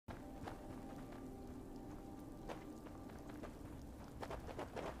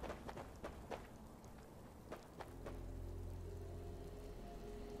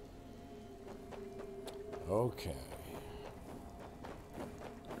Okay.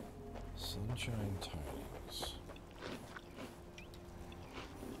 Sunshine tidings.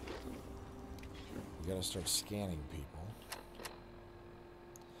 We gotta start scanning people.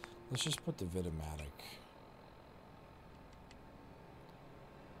 Let's just put the Vitomatic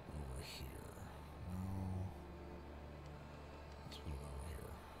over here. No. Let's put it over here.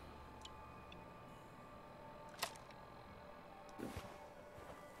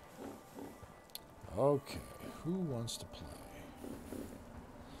 Okay, who wants to play?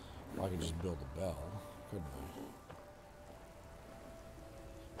 Well, I could just build a bell, couldn't I?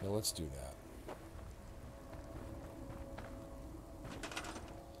 Yeah, let's do that.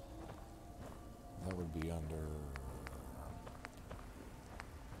 That would be under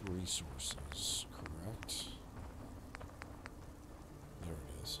resources, correct? There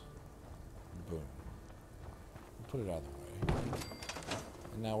it is. Boom. We'll put it out of the way.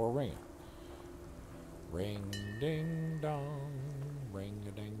 And now we'll ring it. Ring ding dong. Ring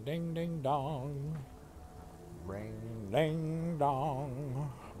a ding ding ding dong. Ring ding dong.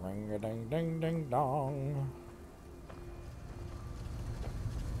 Ring a ding ding ding dong.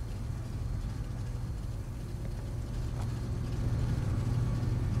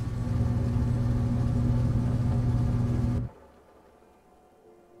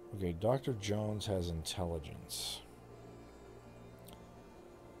 Okay, Dr. Jones has intelligence.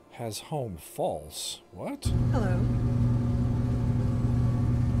 Has home false. What? Hello.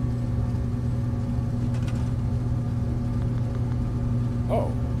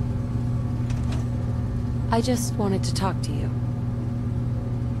 Oh. I just wanted to talk to you.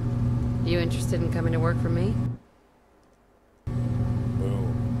 You interested in coming to work for me?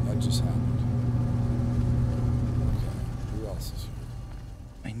 Boom. That just happened. Okay. Who else is here?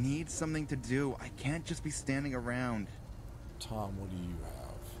 I need something to do. I can't just be standing around. Tom, what do you have?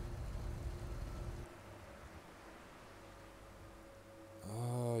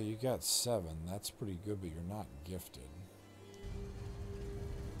 You got 7. That's pretty good, but you're not gifted.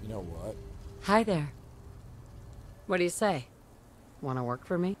 You know what? Hi there. What do you say? Want to work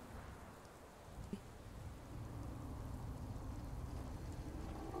for me?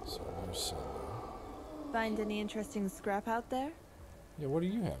 So there's Sandra. Find any interesting scrap out there? Yeah, what do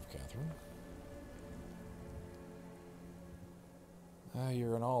you have, Catherine?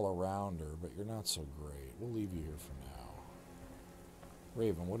 You're an all-arounder, but you're not so great. We'll leave you here for now.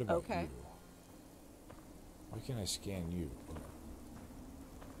 Raven, what about you? Why can't I scan you?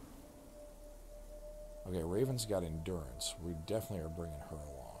 Okay, Raven's got endurance. We definitely are bringing her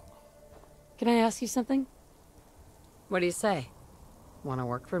along. Can I ask you something? What do you say? Want to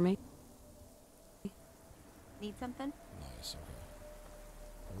work for me? Need something? Nice, okay.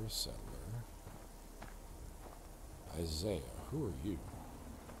 We're a settler. Isaiah, who are you?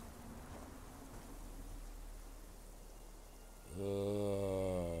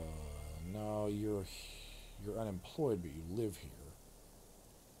 No, you're unemployed, but you live here.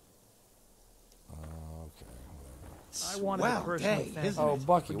 Okay, whatever. I wanted to personally thank Oh, you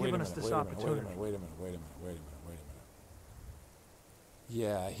Bucky, for wait a giving minute, us this wait a minute, opportunity. wait a minute.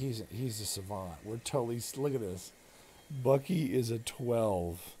 Yeah, he's a savant. We're totally, look at this. Bucky is a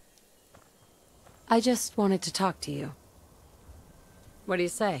 12. I just wanted to talk to you. What do you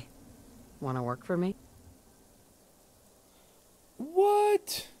say? Want to work for me?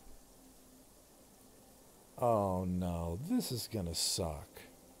 What? Oh no, this is gonna suck.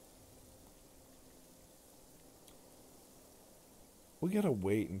 We gotta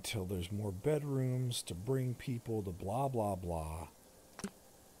wait until there's more bedrooms to bring people to blah blah blah.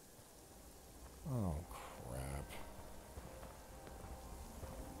 Oh crap.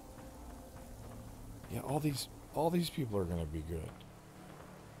 Yeah, all these people are gonna be good.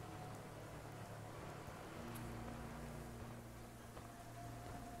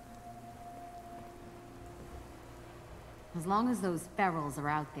 As long as those ferals are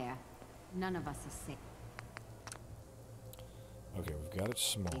out there, none of us are safe. Okay, we've got it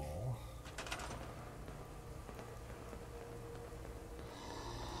small.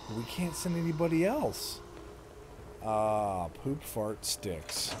 We can't send anybody else. Poop fart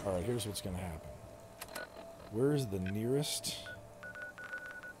sticks. Alright, here's what's gonna happen. Where's the nearest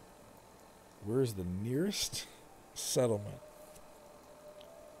settlement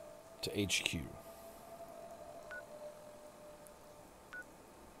to HQ?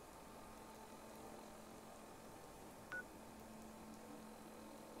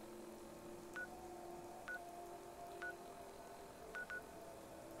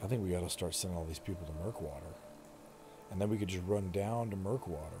 I think we got to start sending all these people to Murkwater. And then we could just run down to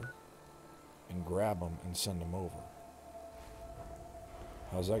Murkwater and grab them and send them over.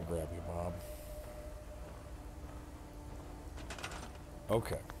 How's that grab you, Bob?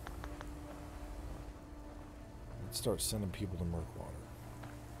 Okay. Let's start sending people to Murkwater.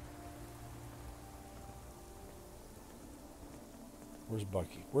 Where's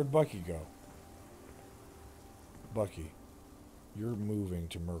Bucky? Where'd Bucky go? Bucky, you're moving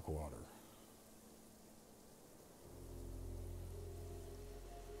to Murkwater.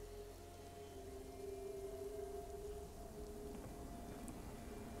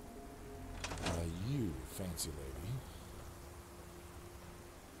 You, fancy lady.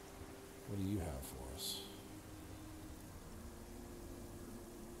 What do you have for us?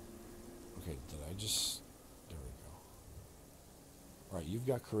 Okay, did I just... There we go. Alright, you've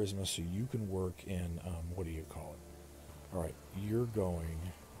got charisma, so you can work in, what do you call it? Alright, you're going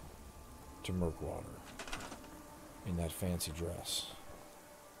to Murkwater in that fancy dress.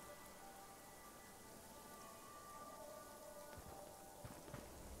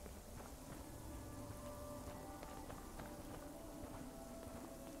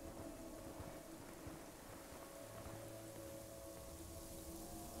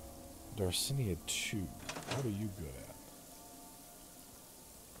 Darcinia 2. What are you good at?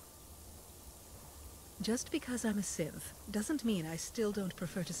 Just because I'm a synth doesn't mean I still don't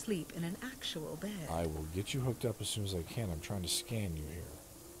prefer to sleep in an actual bed. I will get you hooked up as soon as I can. I'm trying to scan you here.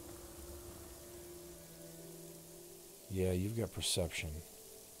 Yeah, you've got perception.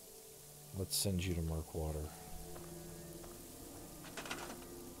 Let's send you to Murkwater.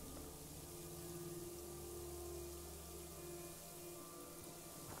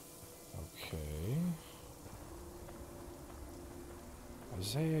 Okay.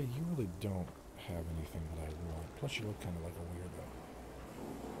 Isaiah, you really don't have anything that I want. Plus you look kind of like a weirdo.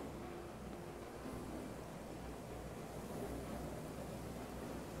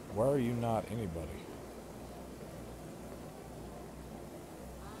 Why are you not anybody?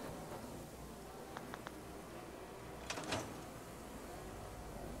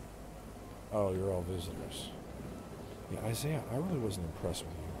 Oh, you're all visitors. Yeah, Isaiah, I really wasn't impressed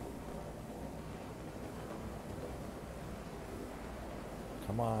with you.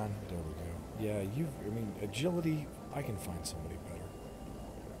 Come on, there we go. Yeah, I mean, agility, I can find somebody better.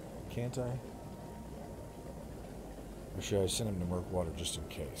 Can't I? Or should I send him to Murkwater just in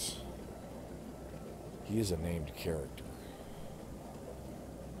case? He is a named character.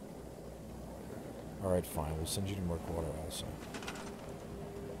 Alright, fine, we'll send you to Murkwater also.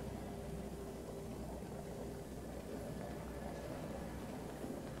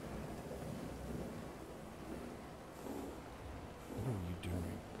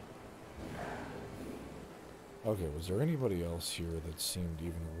 Okay, was there anybody else here that seemed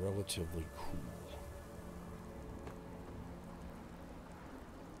even relatively cool?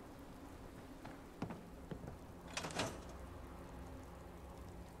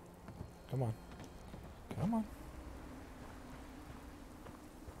 Come on. Come on.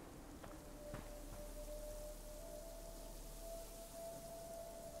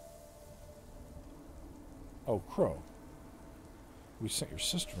 Oh, Crow. We sent your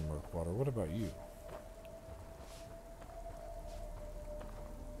sister to Murkwater. What about you?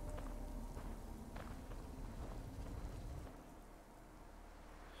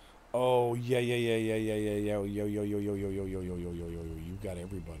 Oh, yeah. Yo, you got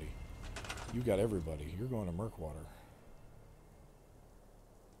everybody. You got everybody. You're going to Murkwater.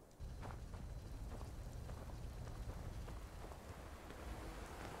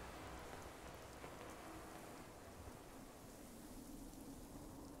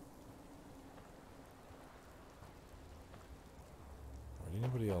 Alright,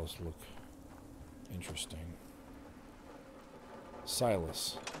 anybody else look interesting?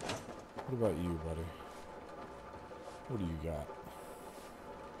 Silas. What about you, buddy? What do you got?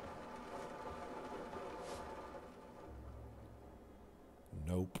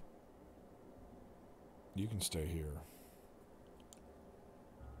 Nope. You can stay here.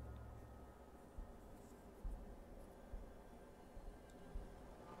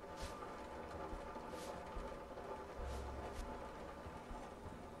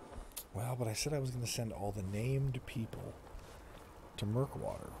 Well, but I said I was going to send all the named people to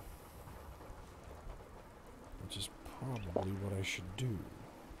Murkwater, which is probably what I should do.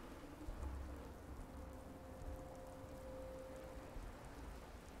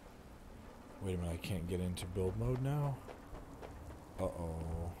 Wait a minute, I can't get into build mode now?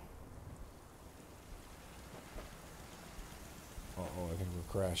 Uh-oh. Uh-oh, I think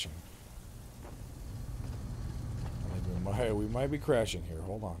we're crashing. I think we might be crashing here.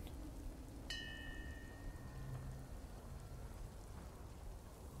 Hold on.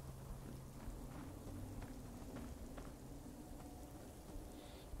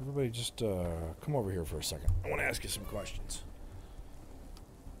 Everybody just come over here for a second. I want to ask you some questions.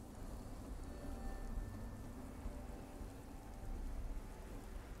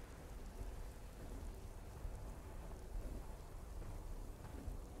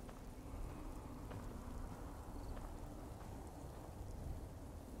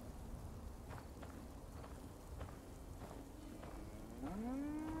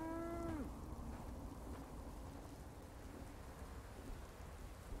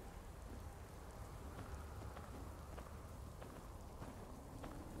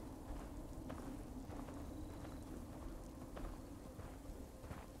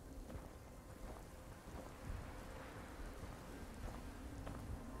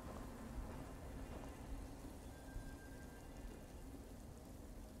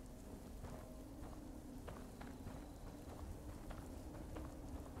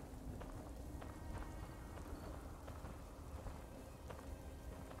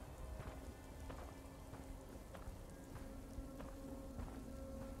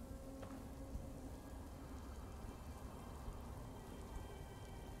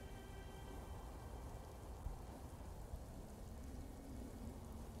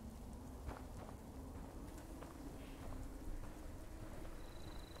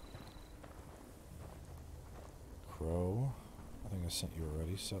 sent you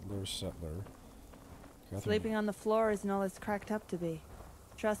already. Settler, settler. Catherine, Sleeping on the floor isn't all it's cracked up to be.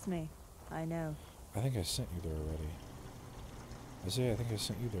 Trust me, I know. I think I sent you there already. Isaiah, I think I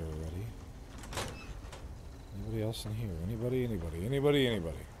sent you there already. Anybody else in here? Anybody, anybody, anybody,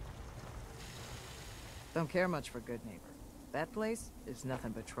 anybody? Don't care much for Good Neighbor. That place is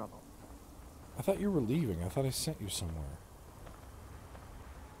nothing but trouble. I thought you were leaving. I thought I sent you somewhere.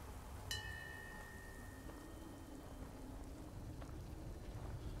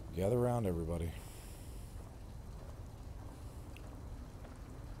 Gather around, everybody.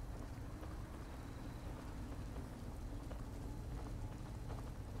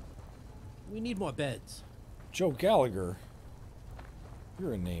 We need more beds. Joe Gallagher.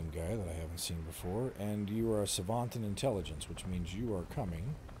 You're a name guy that I haven't seen before, and you are a savant in intelligence, which means you are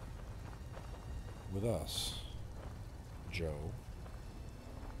coming with us, Joe.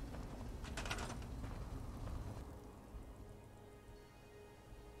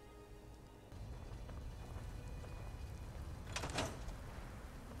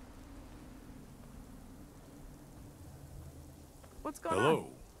 What's going on?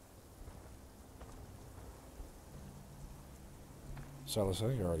 Silas, I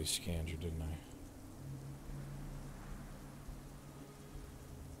think I already scanned you, didn't I?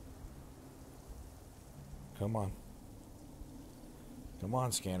 Come on. Come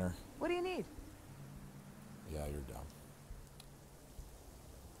on, scanner. What do you need? Yeah, you're dumb.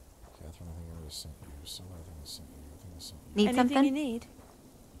 Catherine, I think I already sent you. So I think I sent you. I think I sent you. Need Anything something? you need?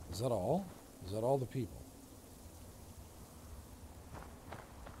 Is that all? Is that all the people?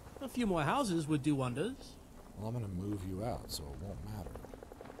 A few more houses would do wonders. Well, I'm going to move you out, so it won't matter.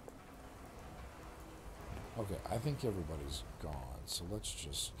 Okay, I think everybody's gone, so let's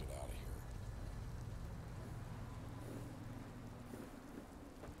just get out of here.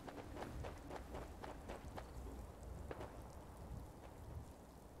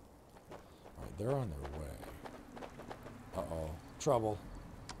 Alright, they're on their way. Uh-oh. Trouble.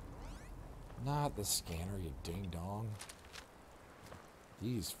 Not the scanner, you ding-dong.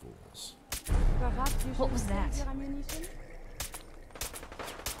 These fools. What was that?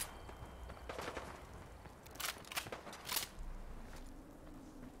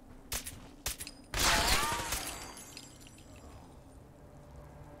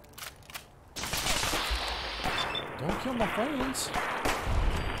 Don't kill my friends.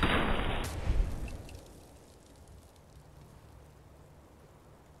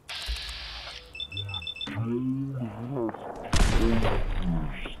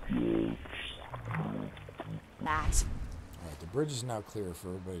 That. Alright, the bridge is now clear for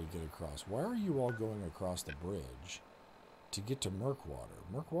everybody to get across. Why are you all going across the bridge to get to Murkwater?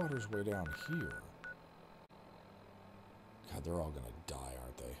 Murkwater's way down here. God, they're all gonna die,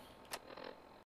 aren't they?